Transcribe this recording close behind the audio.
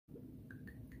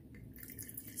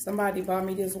Somebody bought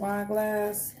me this wine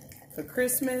glass for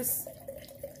Christmas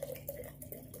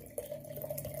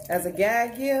as a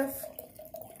gag gift.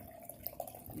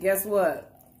 Guess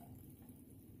what?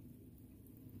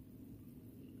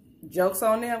 Joke's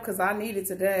on them because I need it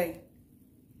today.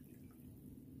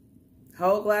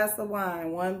 Whole glass of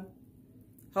wine,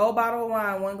 whole bottle of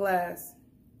wine, one glass.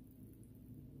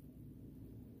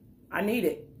 I need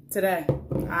it today.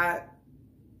 I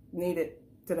need it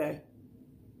today.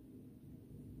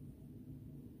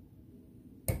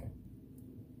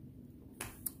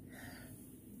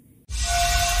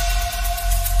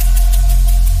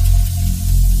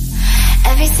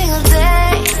 Every single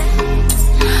day,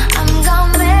 I'm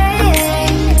gonna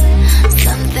make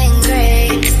something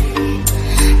great.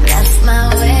 That's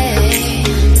my way.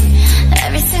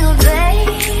 Every single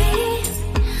day,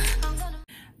 I'm gonna...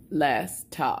 Let's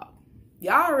talk.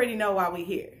 Y'all already know why we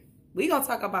here. We gonna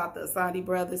talk about the Assanti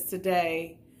brothers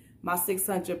today, my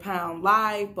 600-pound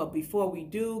life. But before we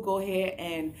do, go ahead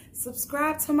and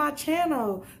subscribe to my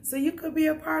channel so you could be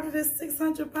a part of this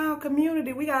 600-pound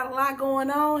community. We got a lot going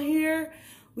on here.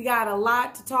 We got a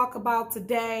lot to talk about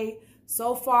today.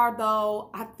 So far, though,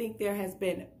 I think there has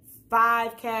been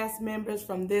 5 cast members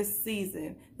from this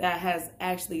season that has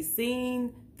actually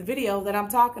seen the video that I'm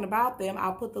talking about them.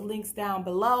 I'll put the links down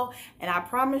below. And I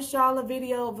promised y'all a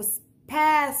video of a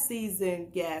past season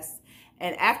guest.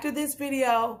 And after this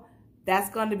video, that's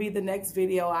going to be the next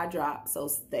video I drop. So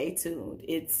stay tuned.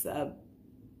 It's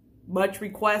much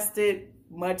requested,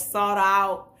 much sought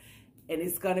out. And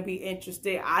it's going to be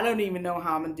interesting. I don't even know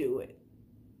how I'm going to do it.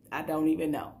 I don't even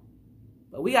know.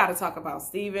 But we got to talk about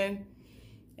Steven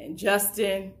and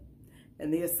Justin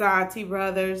and the Assanti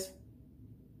brothers.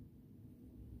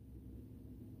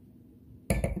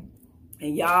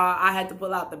 And y'all, I had to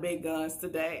pull out the big guns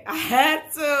today. I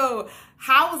had to.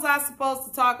 How was I supposed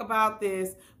to talk about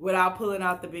this without pulling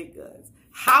out the big guns?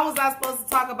 How was I supposed to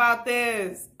talk about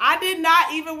this? I did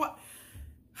not even want...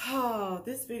 Oh,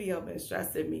 this video been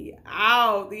stressing me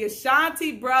out. The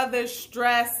Assanti brothers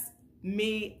stress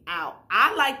me out.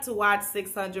 I like to watch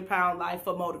 600-Pound Life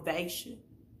for motivation.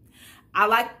 I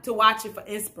like to watch it for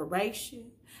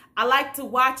inspiration. I like to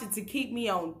watch it to keep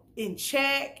me in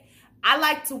check. I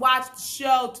like to watch the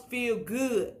show to feel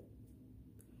good.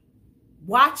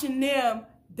 Watching them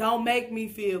don't make me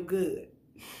feel good.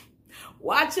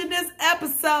 Watching this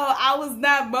episode, I was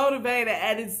not motivated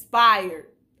and inspired.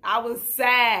 I was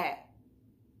sad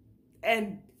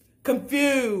and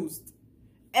confused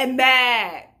and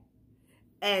mad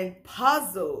and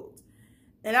puzzled.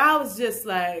 And I was just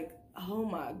like, oh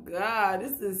my God,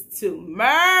 this is too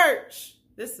much.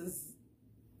 This is,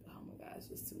 oh my God, it's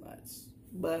just too much.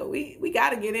 But we got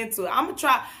to get into it. I'm going to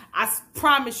try, I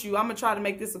promise you, I'm going to try to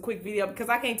make this a quick video because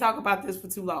I can't talk about this for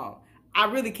too long. I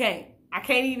really can't. I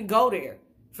can't even go there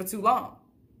for too long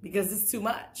because it's too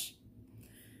much.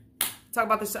 Talk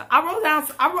about the show.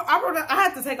 I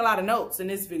had to take a lot of notes in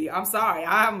this video. I'm sorry.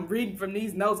 I'm reading from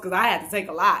these notes because I had to take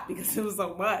a lot because it was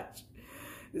so much.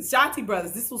 The Assanti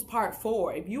brothers, this was part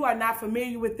 4. If you are not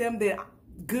familiar with them, then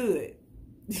good.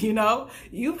 You know,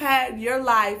 you've had your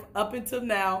life up until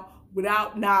now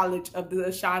without knowledge of the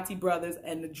Assanti brothers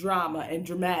and the drama and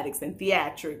dramatics and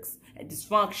theatrics and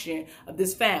dysfunction of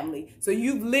this family. So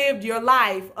you've lived your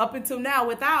life up until now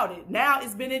without it. Now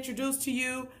it's been introduced to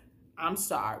you. I'm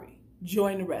sorry.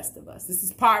 Join the rest of us. This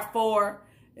is part 4,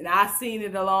 and I've seen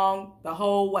it along the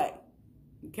whole way.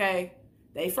 Okay?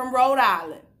 They from Rhode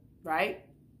Island, right?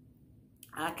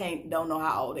 Don't know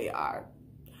how old they are.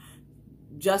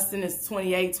 Justin is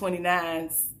 28,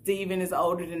 29. Steven is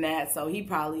older than that, so he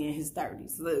probably in his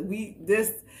 30s. So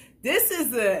this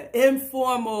is an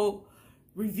informal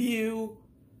review.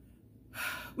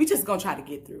 We just gonna try to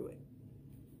get through it.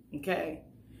 Okay?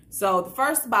 So the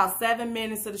first about 7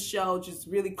 minutes of the show just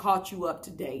really caught you up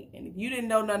to date. And if you didn't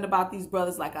know nothing about these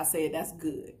brothers, like I said, that's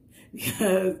good.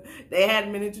 Because they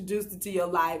hadn't been introduced into your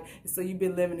life. And so you've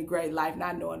been living a great life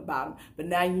not knowing about them. But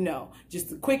now you know. Just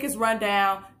the quickest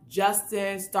rundown.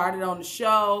 Justin started on the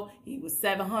show. He was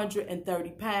 730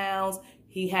 pounds.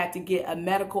 He had to get a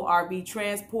medical RV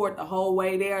transport the whole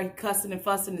way there. He cussing and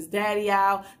fussing his daddy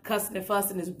out, cussing and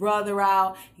fussing his brother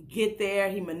out. He get there,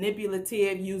 he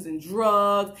manipulative, using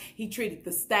drugs. He treated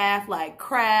the staff like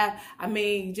crap. I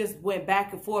mean, he just went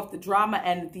back and forth, the drama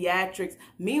and the theatrics.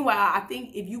 Meanwhile, I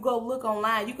think if you go look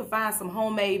online, you can find some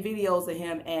homemade videos of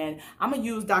him. And I'm going to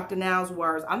use Dr. Now's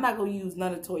words. I'm not going to use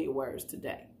none of Toya words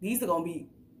today. These are going to be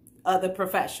other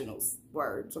professionals'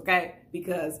 words, okay?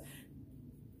 Because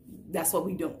that's what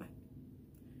we doing.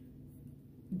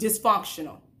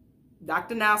 Dysfunctional.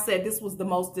 Dr. Now said this was the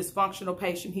most dysfunctional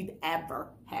patient he'd ever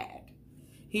had.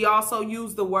 He also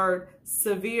used the word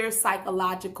severe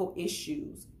psychological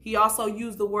issues. He also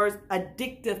used the words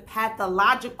addictive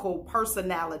pathological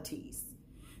personalities.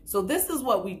 So this is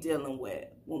what we're dealing with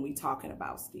when we're talking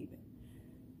about Stephen.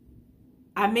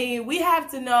 I mean, we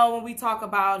have to know when we talk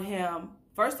about him,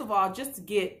 first of all, just to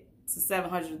get to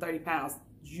 730 pounds,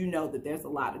 you know that there's a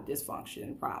lot of dysfunction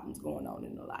and problems going on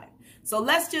in the life. So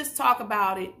let's just talk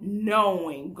about it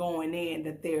knowing going in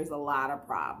that there's a lot of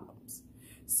problems.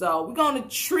 So we're going to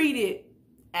treat it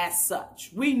as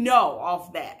such. We know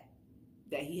off that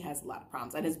he has a lot of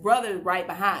problems. And his brother is right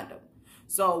behind him.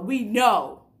 So we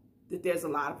know that there's a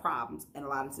lot of problems and a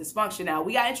lot of dysfunction. Now,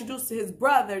 we got introduced to his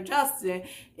brother, Justin,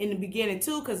 in the beginning,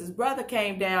 too, because his brother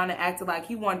came down and acted like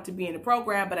he wanted to be in the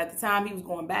program. But at the time, he was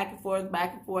going back and forth,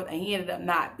 and he ended up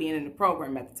not being in the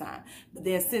program at the time. But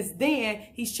then since then,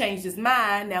 he's changed his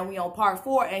mind. Now we on part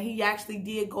 4, and he actually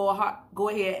did go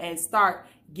ahead and start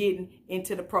getting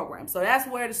into the program. So that's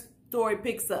where the story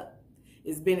picks up.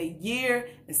 It's been a year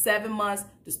and 7 months.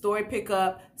 The story pick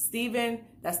up. Stephen,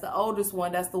 that's the oldest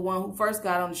one. That's the one who first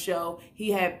got on the show.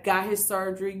 He had got his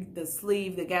surgery,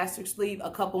 the gastric sleeve, a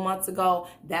couple months ago.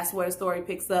 That's where the story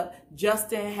picks up.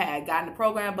 Justin had gotten the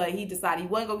program, but he decided he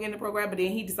wasn't going to get in the program. But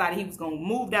then he decided he was going to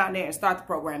move down there and start the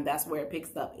program. That's where it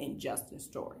picks up in Justin's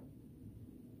story.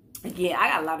 Again, I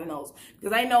got a lot of notes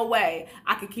because ain't no way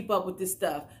I could keep up with this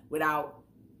stuff without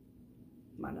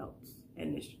my notes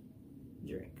and this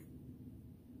drink.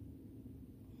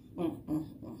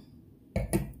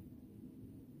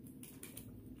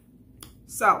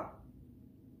 So,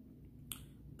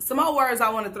 some more words I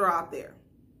want to throw out there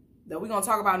that we're going to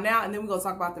talk about now, and then we're going to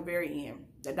talk about the very end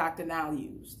that Dr. Now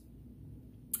used.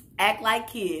 Act like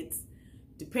kids,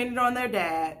 dependent on their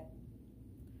dad,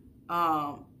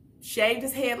 shaved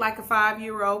his head like a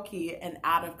 5-year-old kid, and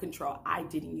out of control. I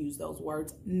didn't use those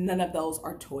words. None of those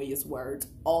are Toya's words.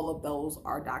 All of those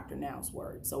are Dr. Now's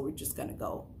words. So we're just going to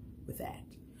go with that.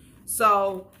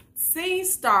 So scene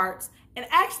starts, and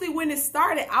actually when it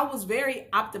started, I was very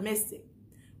optimistic.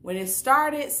 When it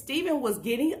started, Stephen was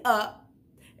getting up,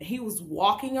 and he was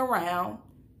walking around,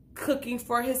 cooking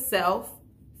for himself,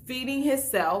 feeding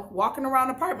himself, walking around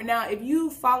the apartment. Now, if you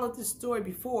followed this story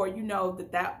before, you know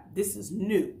that this is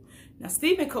new. Now,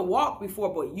 Stephen could walk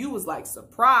before, but you was like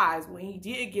surprised when he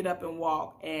did get up and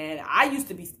walk. And I used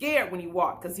to be scared when he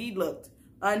walked because he looked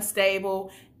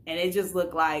unstable, and it just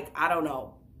looked like, I don't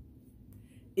know.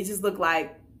 It just looked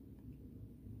like,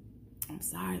 I'm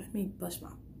sorry, let me blush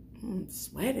I'm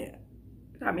sweating.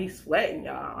 Got me sweating,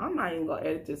 y'all. I'm not even gonna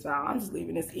edit this out. I'm just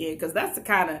leaving this in because that's the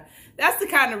kind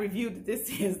of review that this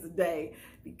is today,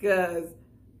 because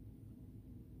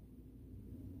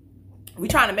we're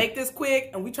trying to make this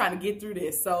quick and we're trying to get through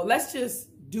this. So let's just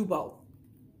do both.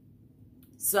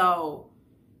 So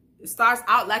it starts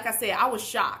out, like I said, I was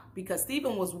shocked because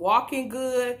Stephen was walking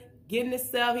good, getting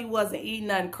himself. He wasn't eating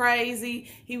nothing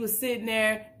crazy. He was sitting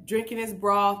there drinking his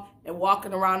broth and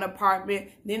walking around the apartment.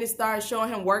 Then it started showing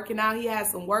him working out. He had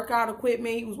some workout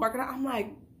equipment. He was working out. I'm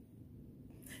like,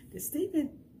 did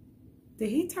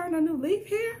he turn a new leaf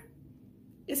here?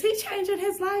 Is he changing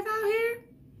his life out here?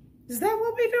 Is that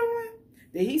what we're doing?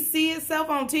 Did he see himself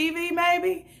on TV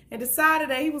maybe and decided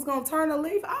that he was going to turn a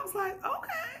leaf? I was like,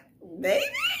 okay,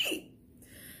 maybe.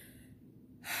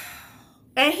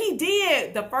 And he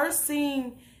did. The first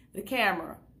scene, the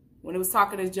camera, when it was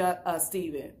talking to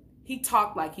Stephen, he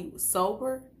talked like he was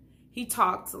sober. He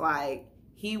talked like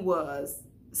he was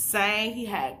sane. He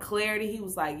had clarity. He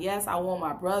was like, yes, I want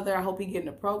my brother. I hope he get in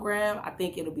the program. I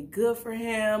think it'll be good for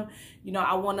him. You know,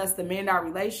 I want us to mend our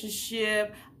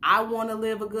relationship. I want to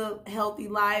live a good, healthy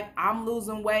life. I'm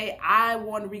losing weight. I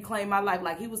want to reclaim my life.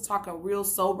 Like, he was talking real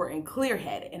sober and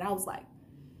clear-headed. And I was like,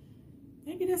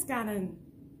 maybe this guy done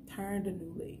turned a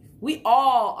new leaf. We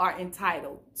all are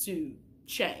entitled to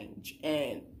change,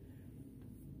 and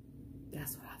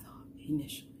that's what I thought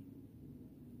initially.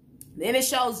 Then it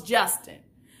shows Justin.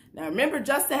 Now remember,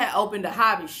 Justin had opened a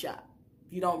hobby shop.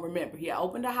 If you don't remember, he had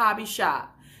opened a hobby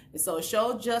shop, and so it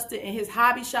showed Justin in his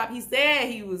hobby shop. He said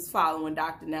he was following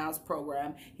Dr. Now's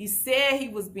program. He said he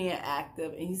was being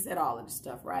active, and he said all of this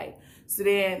stuff, right? So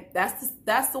then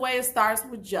that's the way it starts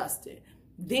with Justin.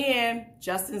 Then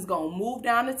Justin's going to move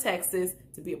down to Texas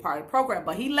to be a part of the program.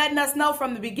 But he letting us know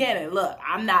from the beginning, look,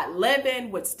 I'm not living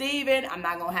with Stephen. I'm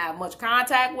not going to have much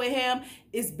contact with him.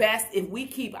 It's best if we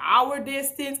keep our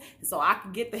distance so I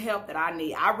can get the help that I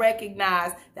need. I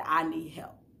recognize that I need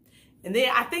help. And then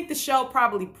I think the show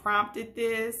probably prompted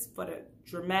this for the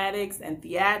dramatics and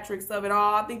theatrics of it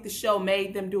all. I think the show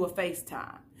made them do a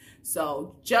FaceTime.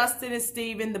 So Justin and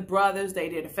Stephen, the brothers, they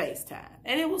did a FaceTime.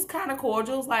 And it was kind of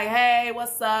cordial. It was like, hey,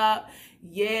 what's up?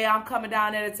 yeah, I'm coming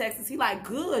down there to Texas. He like,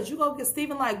 good. You go get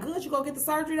Stephen like, good. You go get the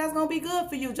surgery. That's gonna be good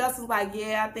for you. Justin's like,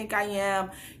 yeah, I think I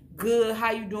am. Good.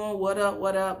 How you doing? What up?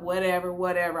 What up?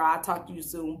 Whatever. I'll talk to you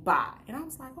soon. Bye. And I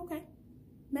was like, okay,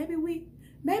 maybe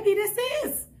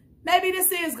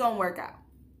this is gonna work out.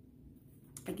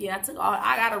 Again,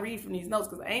 I gotta read from these notes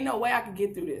because ain't no way I can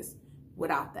get through this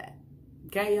without that.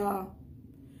 Okay, y'all.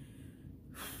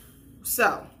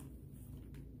 So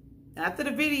after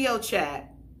the video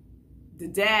chat, the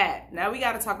dad. Now we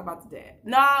got to talk about the dad.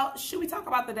 Now, should we talk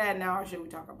about the dad now or should we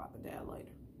talk about the dad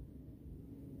later?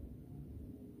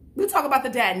 We'll talk about the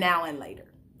dad now and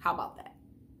later. How about that?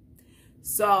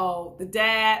 So the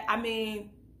dad, I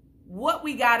mean, what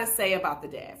we got to say about the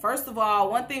dad. First of all,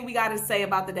 one thing we got to say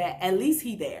about the dad, at least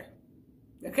he there.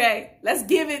 Okay? Let's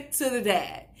give it to the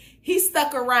dad. He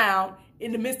stuck around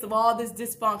in the midst of all this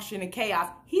dysfunction and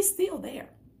chaos. He's still there.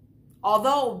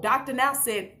 Although Dr. Now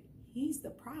said he's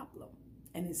the problem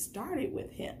and it started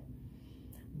with him.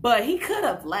 But he could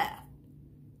have left.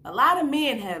 A lot of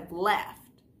men have left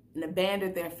and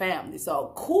abandoned their family.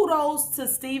 So kudos to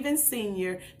Stephen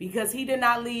Sr. because he did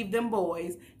not leave them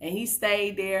boys and he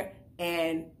stayed there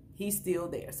and he's still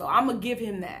there. So I'm going to give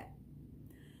him that.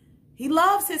 He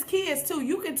loves his kids too.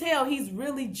 You can tell he's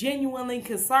really genuinely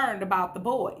concerned about the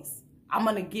boys. I'm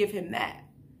going to give him that.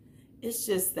 It's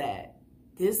just that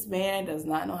this man does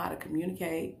not know how to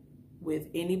communicate with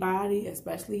anybody,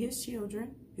 especially his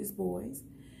children, his boys.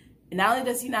 And not only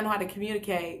does he not know how to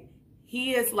communicate,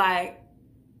 he is like,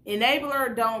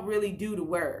 enabler don't really do the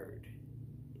word.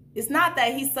 It's not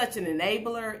that he's such an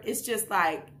enabler. It's just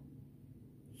like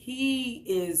he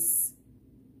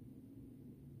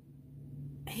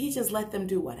just let them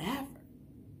do whatever.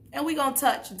 And we're going to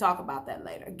touch and talk about that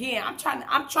later. Again, I'm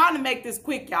trying to make this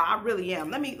quick, y'all. I really am.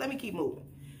 Let me keep moving.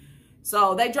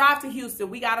 So they drive to Houston.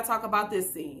 We got to talk about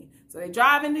this scene. So they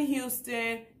drive into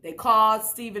Houston. They called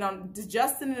Stephen on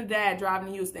Justin and the dad driving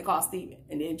to Houston. They called Stephen.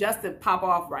 And then Justin pop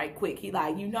off right quick. He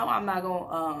like, you know, I'm not going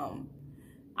to,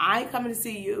 I ain't coming to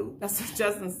see you. That's what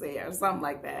Justin said or something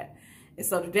like that. And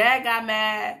so the dad got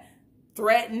mad,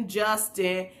 threatened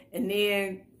Justin, and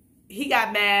then he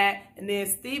got mad, and then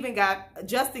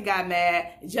Justin got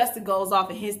mad, and Justin goes off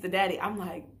and hits the daddy. I'm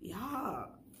like, y'all,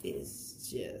 it's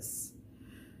just,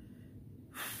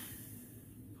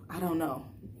 I don't know.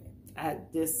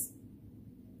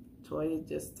 Toya,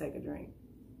 just take a drink.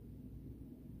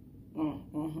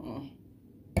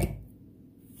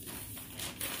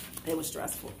 It was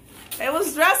stressful. It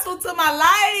was stressful to my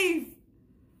life.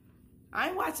 I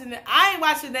ain't watching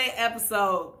that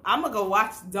episode. I'm gonna go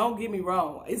watch. Don't get me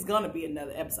wrong. It's gonna be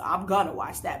another episode. I'm gonna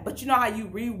watch that. But you know how you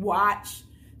rewatch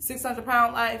 600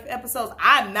 Pound Life episodes?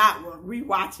 I'm not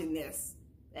rewatching this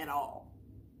at all.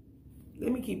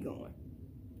 Let me keep going.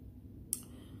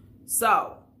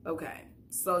 So, okay.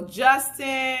 So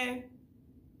Justin,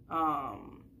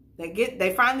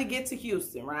 they finally get to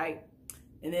Houston, right?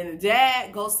 And then the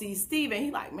dad goes see Stephen.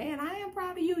 He like, man, I am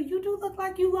proud of you. You do look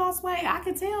like you lost weight. I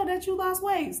can tell that you lost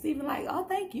weight. Stephen like, oh,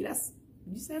 thank you.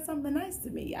 You said something nice to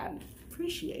me. I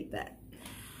appreciate that.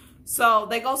 So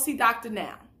they go see Dr.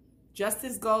 Now.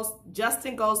 Justin goes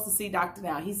to see Dr.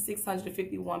 Now. He's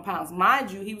 651 pounds.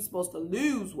 Mind you, he was supposed to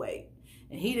lose weight.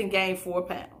 And he done gained 4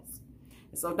 pounds.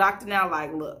 And so Dr. Now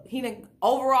like, look,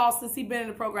 overall, since he been in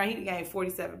the program, he done gained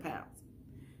 47 pounds.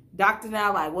 Dr.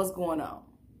 Now like, what's going on?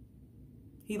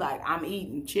 He like, I'm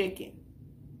eating chicken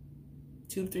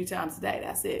 2-3 times a day.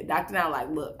 That's it. Dr. Now like,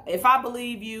 look, if I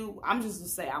believe you, I'm just going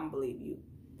to say I'm going to believe you.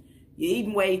 You're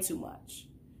eating way too much.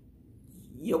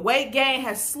 Your weight gain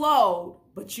has slowed,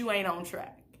 but you ain't on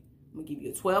track. I'm going to give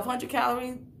you a 1,200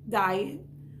 calorie diet.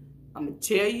 I'm going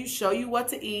to show you what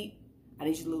to eat. I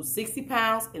need you to lose 60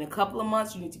 pounds in a couple of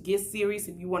months. You need to get serious.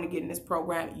 If you want to get in this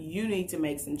program, you need to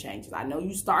make some changes. I know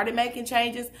you started making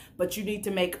changes, but you need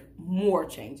to make more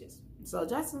changes. So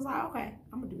Justin's like, okay,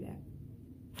 I'm going to do that.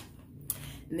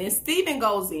 And then Stephen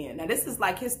goes in. Now, this is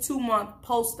like his 2-month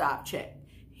post-op check.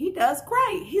 He does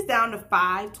great. He's down to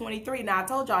 523. Now, I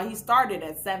told y'all he started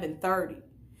at 730.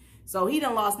 So he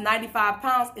done lost 95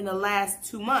 pounds in the last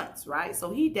 2 months, right?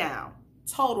 So he down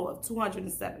total of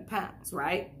 207 pounds,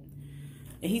 right?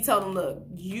 And he told him, look,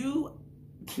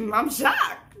 I'm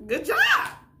shocked. Good job.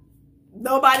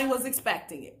 Nobody was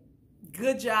expecting it.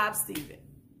 Good job, Stephen.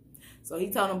 So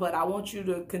he told him, but I want you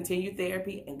to continue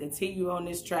therapy and continue on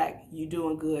this track. You're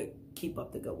doing good. Keep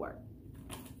up the good work.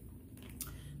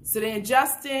 So then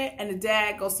Justin and the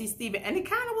dad go see Stephen. And it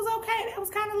kind of was okay. It was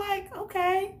kind of like,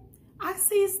 okay, I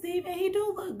see Stephen. He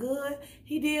do look good.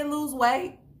 He did lose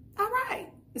weight. All right.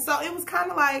 So it was kind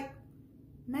of like,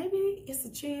 maybe it's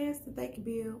a chance that they can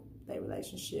build their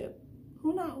relationship.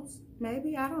 Who knows?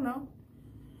 Maybe. I don't know.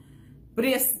 But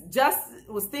it's just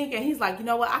was thinking, he's like, you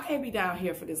know what? I can't be down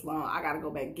here for this long. I got to go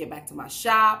back and get back to my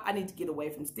shop. I need to get away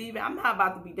from Steven. I'm not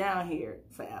about to be down here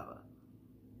forever.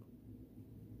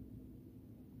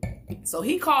 So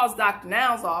he calls Dr.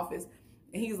 Now's office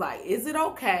and he's like, is it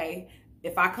okay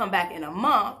if I come back in a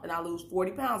month and I lose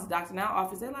 40 pounds? The Dr. Now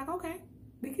office, they're like, okay,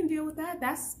 we can deal with that.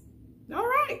 That's all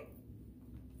right.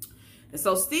 And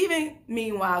so Steven,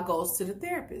 meanwhile, goes to the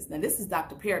therapist. Now, this is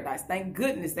Dr. Paradise. Thank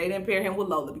goodness they didn't pair him with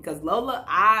Lola, because Lola,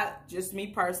 just me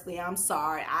personally, I'm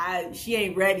sorry. She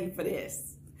ain't ready for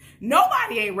this.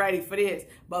 Nobody ain't ready for this.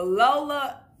 But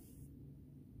Lola,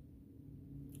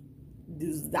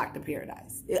 this is Dr.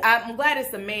 Paradise. I'm glad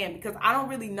it's a man, because I don't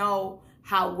really know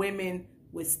how women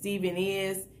with Steven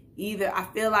is either. I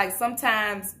feel like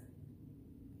sometimes,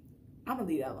 I'm going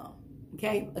to leave that alone.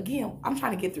 Okay, again, I'm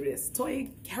trying to get through this. Toya,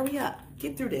 hurry up.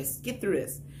 Get through this. Get through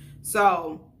this.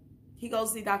 So he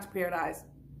goes to see Dr. Paradise.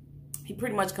 He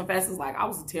pretty much confesses, like, I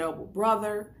was a terrible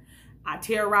brother. I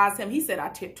terrorized him. He said I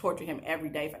tortured him every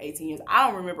day for 18 years. I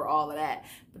don't remember all of that.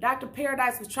 But Dr.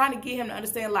 Paradise was trying to get him to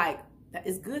understand, like, that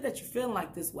it's good that you're feeling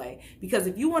like this way. Because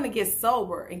if you want to get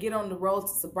sober and get on the road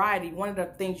to sobriety, one of the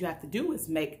things you have to do is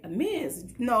make amends.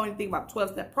 If you know anything about the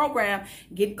 12-step program,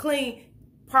 get clean,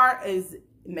 part is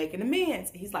making amends.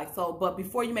 He's like, so, but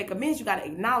before you make amends, you got to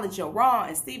acknowledge your wrong.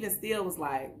 And Steven still was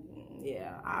like,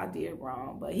 yeah, I did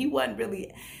wrong. But he wasn't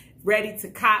really ready to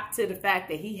cop to the fact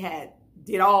that he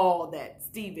did all that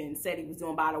Steven said he was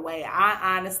doing. By the way,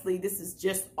 I honestly, this is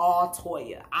just all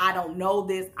Toya. I don't know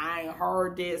this. I ain't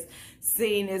heard this,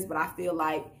 seen this, but I feel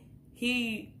like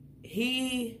he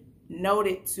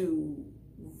noted to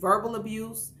verbal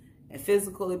abuse and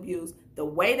physical abuse. The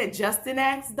way that Justin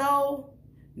acts, though,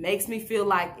 makes me feel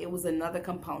like it was another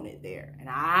component there. And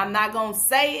I'm not going to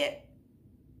say it,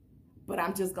 but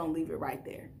I'm just going to leave it right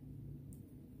there.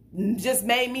 Just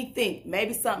made me think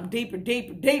maybe something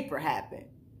deeper happened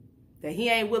that he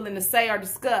ain't willing to say or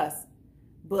discuss.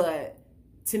 But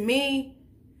to me,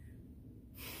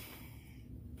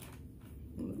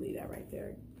 I'm going to leave that right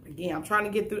there. Again, I'm trying to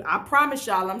get through. I promise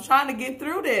y'all, I'm trying to get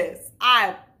through this.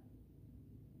 I'm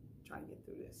trying to get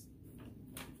through this.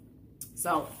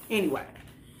 So anyway.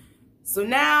 So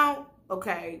now,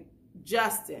 okay,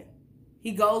 Justin,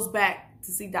 he goes back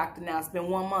to see Dr. Now. It's been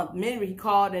 1 month. Remember, he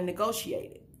called and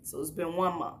negotiated. So it's been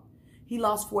 1 month. He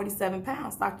lost 47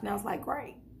 pounds. Dr. Now's like,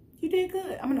 great, you did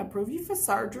good. I'm going to approve you for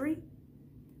surgery,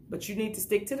 but you need to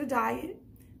stick to the diet.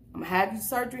 I'm going to have you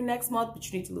surgery next month, but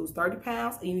you need to lose 30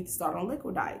 pounds and you need to start on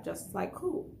liquid diet. Justin's like,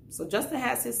 cool. So Justin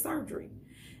has his surgery.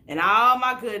 And oh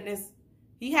my goodness,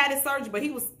 he had his surgery, but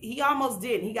he almost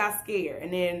didn't. He got scared.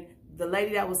 And then the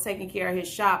lady that was taking care of his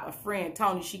shop, a friend,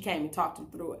 Tony, she came and talked him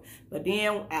through it. But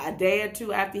then a day or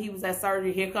two after he was at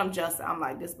surgery, here comes Justin. I'm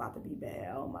like, this about to be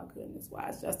bad. Oh my goodness, why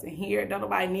is Justin here? Don't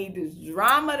nobody need this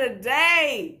drama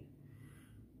today.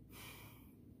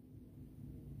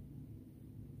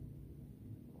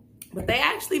 But they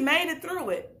actually made it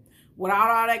through it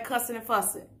without all that cussing and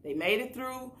fussing. They made it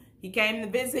through. He came to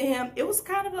visit him. It was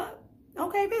kind of a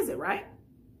okay visit, right?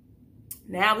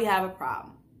 Now we have a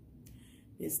problem.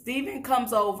 Steven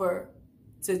comes over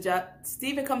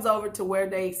to where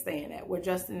they staying at, where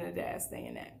Justin and Dad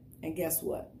staying at. And guess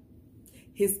what?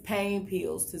 His pain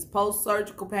pills, his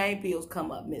post-surgical pain pills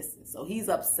come up missing. So he's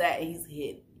upset and he's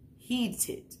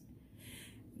heated.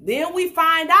 Then we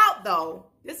find out, though,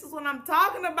 this is what I'm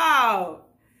talking about.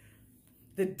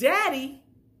 The daddy,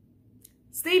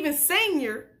 Steven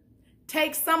Sr.,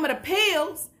 takes some of the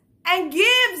pills and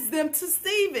gives them to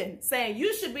Steven, saying,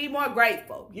 you should be more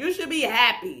grateful. You should be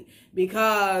happy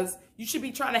because you should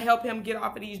be trying to help him get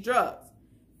off of these drugs.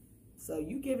 So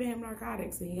you giving him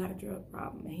narcotics and he got a drug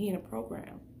problem and he in a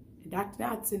program. And Dr.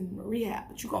 Now's in rehab,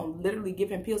 but you're going to literally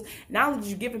give him pills. Not only did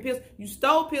you give him pills, you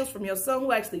stole pills from your son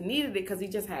who actually needed it because he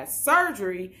just had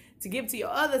surgery to give to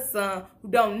your other son who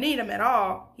don't need them at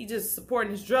all. He just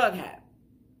supporting his drug habit.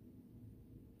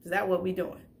 Is that what we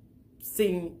doing?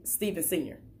 Seeing Steven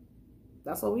Sr.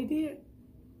 That's what we did.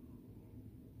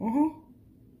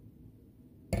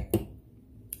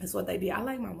 That's what they did. I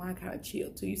like my wine kind of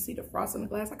chill too. You see the frost in the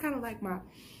glass? I kind of like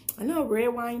I know red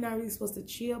wine, you're not really supposed to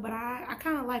chill, but I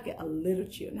kind of like it a little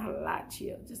chill. Not a lot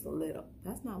chill, just a little.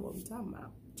 That's not what we're talking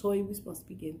about. Toy, we're supposed to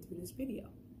be getting through this video.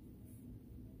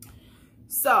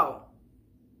 So,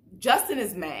 Justin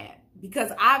is mad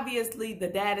because obviously the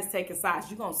dad is taking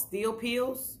sides. You're going to steal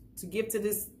pills to give to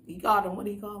this. He called him, what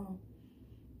did he call him?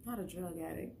 Not a drug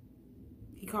addict.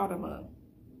 He called him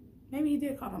maybe he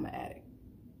did call him an addict.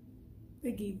 I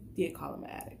think he did call him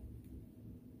an addict.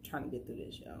 I'm trying to get through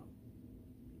this, y'all.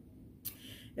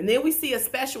 And then we see a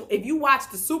special, if you watch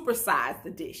the supersized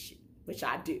edition, which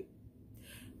I do,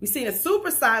 We've seen a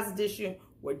supersized edition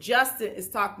where Justin is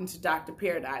talking to Dr.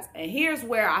 Paradise. And here's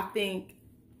where I think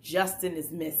Justin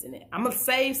is missing it. I'm going to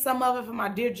save some of it for my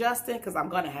dear Justin because I'm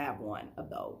going to have one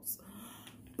of those.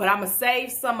 But I'm going to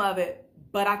save some of it.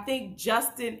 But I think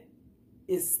Justin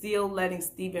is still letting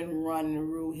Stephen run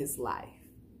and rule his life.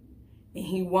 And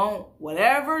he won't,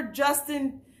 whatever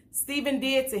Stephen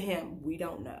did to him, we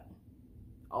don't know.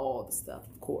 All the stuff,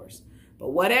 of course. But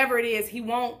whatever it is, he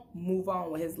won't move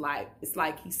on with his life. It's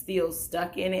like he's still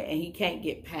stuck in it and he can't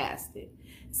get past it.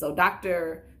 So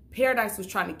Dr. Paradise was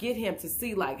trying to get him to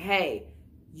see like, hey,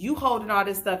 you holding all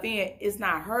this stuff in, it's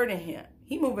not hurting him.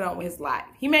 He moving on with his life.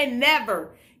 He may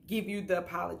never give you the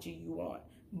apology you want,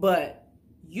 but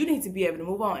you need to be able to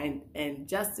move on. And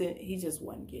Justin, he just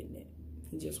wasn't getting it.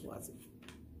 He just wasn't.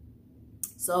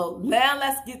 So now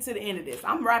let's get to the end of this.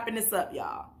 I'm wrapping this up,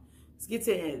 y'all. Let's get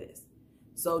to the end of this.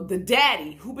 So the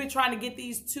daddy who been trying to get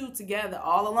these two together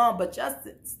all along, but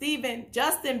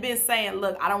Justin been saying,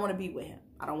 look, I don't want to be with him.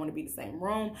 I don't want to be in the same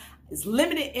room. It's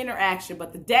limited interaction,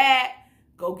 but the dad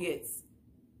go gets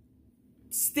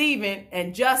Stephen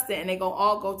and Justin, and they gonna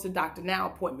all go to Dr. Now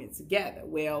appointment together.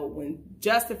 Well, when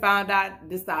Justin found out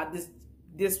this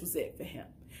was it for him.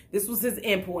 This was his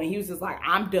endpoint. He was just like,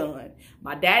 I'm done.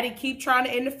 My daddy keep trying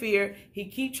to interfere. He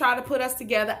keep trying to put us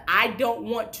together. I don't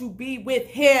want to be with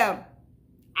him.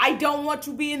 I don't want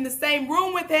to be in the same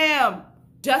room with him.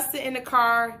 Justin in the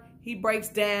car, he breaks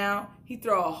down. He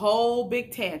throw a whole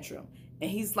big tantrum. And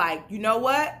he's like, you know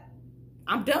what?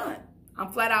 I'm done.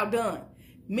 I'm flat out done.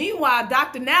 Meanwhile,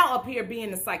 Dr. Now up here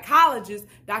being a psychologist,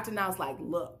 Dr. Now's like,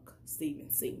 look,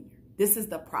 Stephen Sr., this is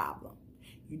the problem.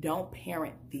 You don't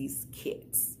parent these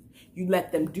kids. You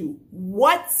let them do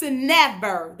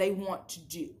whatsoever they want to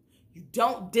do. You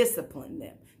don't discipline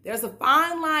them. There's a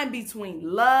fine line between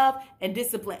love and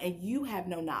discipline, and you have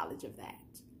no knowledge of that.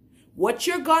 What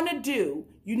you're going to do,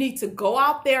 you need to go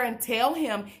out there and tell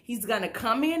him he's going to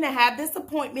come in and have this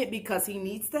appointment because he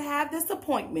needs to have this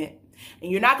appointment. And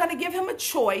you're not going to give him a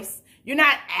choice. You're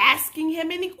not asking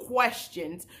him any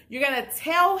questions. You're going to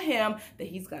tell him that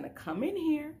he's going to come in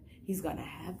here. He's going to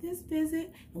have this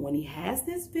visit. And when he has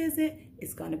this visit,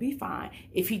 it's going to be fine.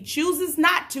 If he chooses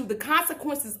not to, the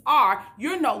consequences are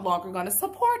you're no longer going to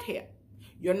support him.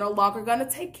 You're no longer going to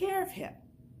take care of him.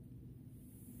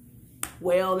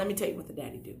 Well, let me tell you what the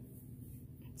daddy do.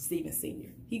 Stephen Sr.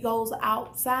 He goes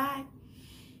outside,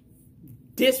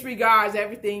 disregards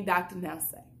everything Dr. Now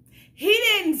say. He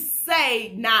didn't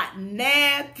say not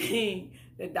nothing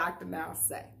that Dr. Now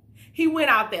say. He went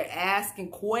out there asking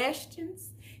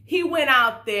questions. He went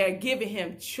out there giving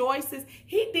him choices.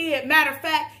 He did, matter of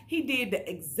fact, he did the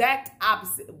exact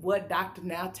opposite of what Dr.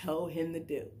 Now told him to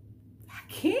do. I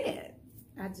can't.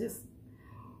 I just...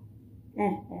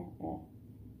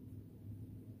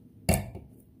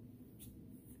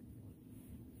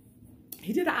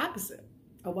 He did the opposite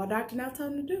of what Dr. Now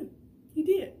told him to do. He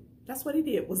did. That's what he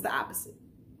did, was the opposite.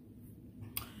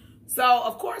 So,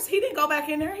 of course, he didn't go back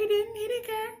in there. He didn't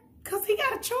care because he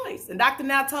got a choice. And Dr.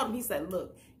 Now told him, he said,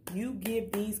 look, you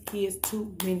give these kids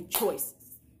too many choices.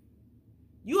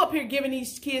 You up here giving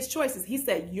these kids choices. He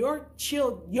said, your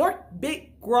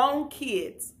big grown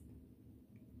kids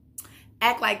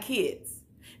act like kids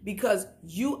because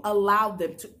you allowed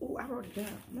them to. Oh, I wrote it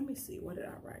down. Let me see. What did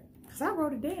I write? Because I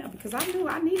wrote it down because I knew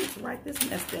I needed to write this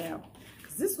mess down.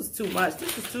 Because this was too much.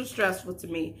 This was too stressful to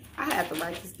me. I had to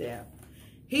write this down.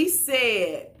 He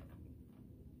said,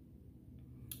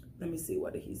 let me see,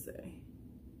 what did he say?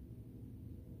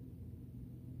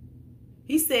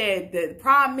 He said that the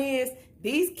problem is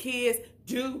these kids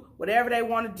do whatever they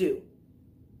want to do.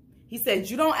 He said,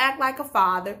 you don't act like a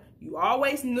father. You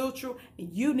always neutral, and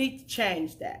you need to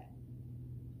change that.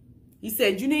 He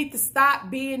said, you need to stop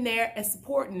being there and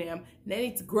supporting them, and they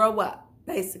need to grow up.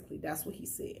 Basically, that's what he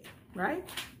said, right?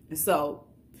 And so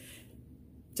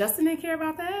Justin didn't care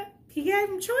about that. He gave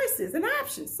him choices and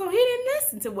options, so he didn't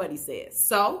listen to what he said.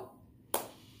 So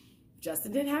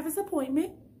Justin didn't have his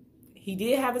appointment. He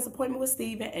did have his appointment with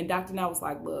Stephen, and Dr. Now was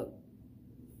like, look,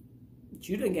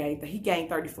 you done gained, he gained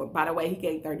 34, by the way, he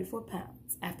gained 34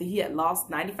 pounds. After he had lost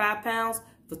 95 pounds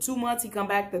for 2 months, he come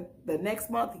back the next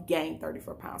month, he gained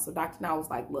 34 pounds. So Dr. Now was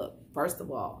like, look, first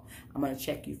of all, I'm going to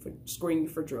check you screen you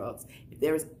for drugs. If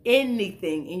there is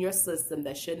anything in your system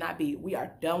that should not be, we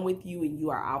are done with you and you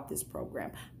are out this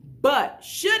program. But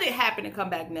should it happen to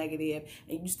come back negative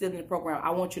and you still in the program,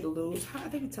 I want you to lose, I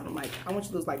think he told him like, I want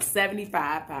you to lose like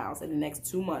 75 pounds in the next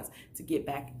 2 months to get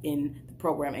back in the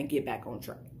program and get back on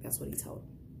track. That's what he told him.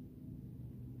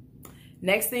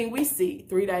 Next thing we see,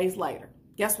 3 days later,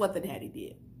 guess what the daddy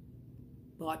did?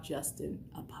 Bought Justin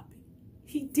a puppy.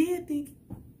 He did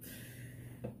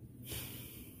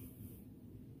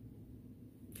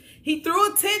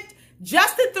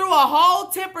Justin threw a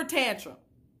whole temper tantrum.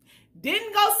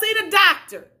 Didn't go see the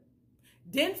doctor.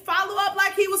 Didn't follow up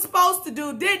like he was supposed to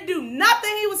do. Didn't do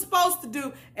nothing he was supposed to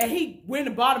do. And he went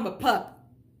and bought him a puppy.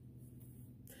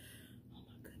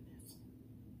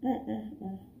 Oh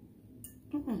my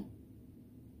goodness.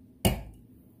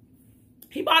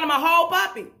 He bought him a whole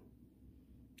puppy.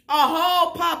 A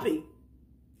whole puppy.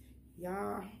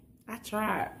 Y'all, I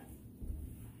tried.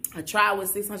 I tried with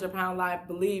 600 Pound Life.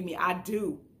 Believe me, I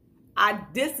do.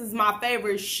 This is my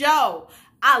favorite show.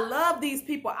 I love these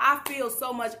people. I feel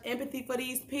so much empathy for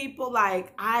these people.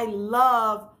 Like, I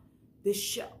love this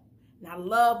show. And I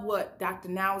love what Dr.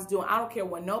 Now is doing. I don't care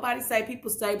what nobody say.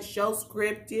 People say the show's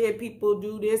scripted. People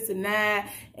do this and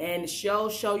that. And the show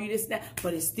show you this and that.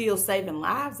 But it's still saving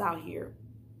lives out here.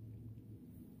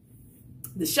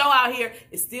 The show out here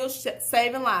is still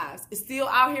saving lives. It's still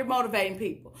out here motivating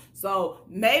people. So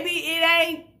maybe it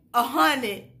ain't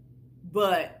 100,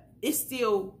 but it's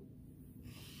still...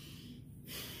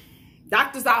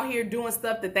 Doctors out here doing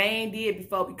stuff that they ain't did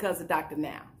before because of Dr.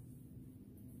 Now.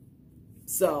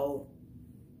 So,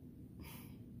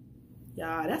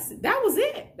 y'all, that was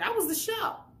it. That was the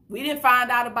show. We didn't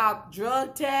find out about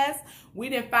drug tests. We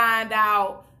didn't find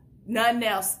out nothing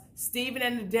else. Justin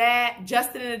and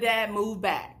the dad moved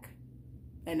back.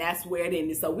 And that's where it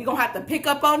ended. So we're going to have to pick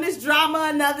up on this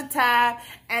drama another time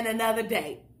and another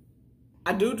day.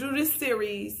 I do this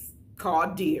series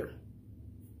called Dear.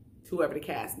 Whoever the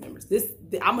cast members.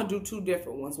 I'm going to do 2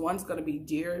 different ones. One's going to be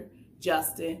Dear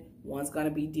Justin. One's going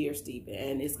to be Dear Stephen.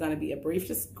 And it's going to be a brief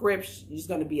description. It's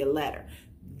going to be a letter.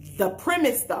 The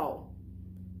premise, though,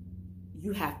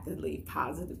 you have to leave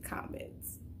positive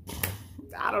comments.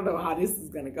 I don't know how this is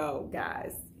going to go,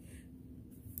 guys.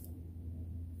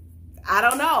 I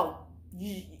don't know.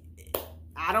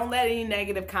 I don't let any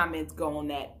negative comments go on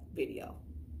that video.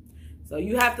 So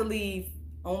you have to leave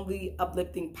only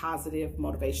uplifting, positive,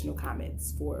 motivational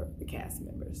comments for the cast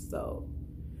members. So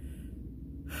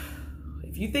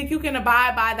if you think you can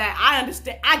abide by that, I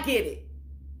understand. I get it.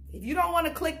 If you don't want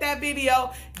to click that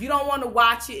video, if you don't want to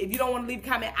watch it, if you don't want to leave a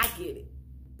comment, I get it.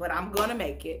 But I'm going to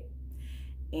make it.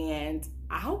 And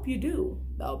I hope you do,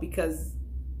 though, because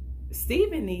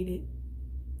Stephen needed,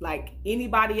 like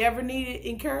anybody ever needed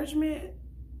encouragement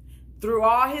through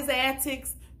all his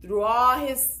antics, through all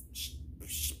his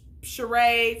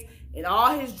charades and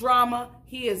all his drama.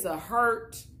 He is a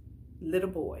hurt little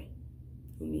boy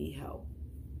who needs help.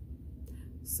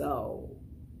 So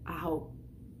I hope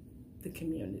the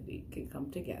community can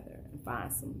come together and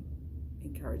find some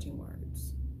encouraging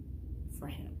words for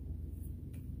him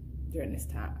during this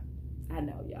time. I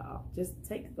know, y'all. Just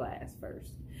take a glass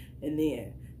first and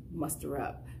then muster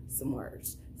up some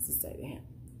words to say to him.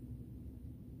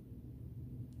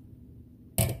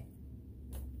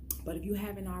 But if you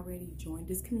haven't already joined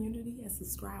this community and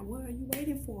subscribed, what are you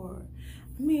waiting for?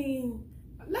 I mean,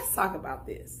 let's talk about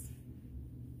this.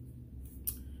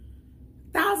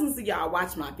 Thousands of y'all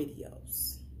watch my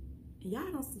videos. And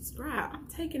y'all don't subscribe. I'm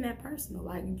taking that personal.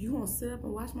 Like, you gonna sit up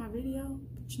and watch my video,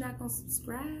 but you're not gonna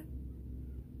subscribe?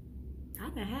 I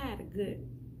done had a good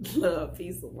little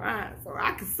piece of wine. So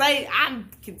I can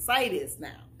say this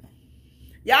now.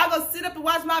 Y'all gonna sit up and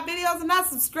watch my videos and not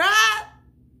subscribe?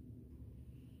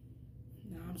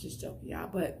 I'm just joking, y'all.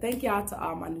 But thank y'all to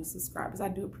all my new subscribers. I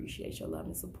do appreciate your love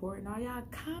and support and all y'all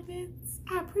comments.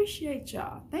 I appreciate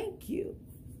y'all. Thank you.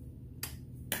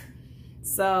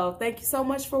 So thank you so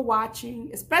much for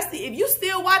watching. Especially if you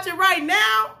still watching right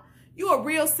now, you a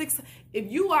real if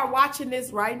you are watching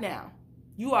this right now,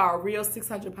 you are a real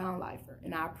 600 Pound lifer.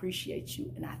 And I appreciate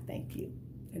you and I thank you.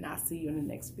 And I'll see you in the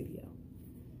next video.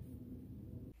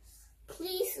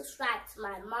 Please subscribe to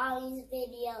my mommy's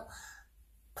video.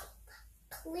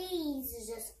 Please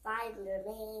just find your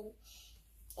name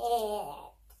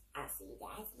and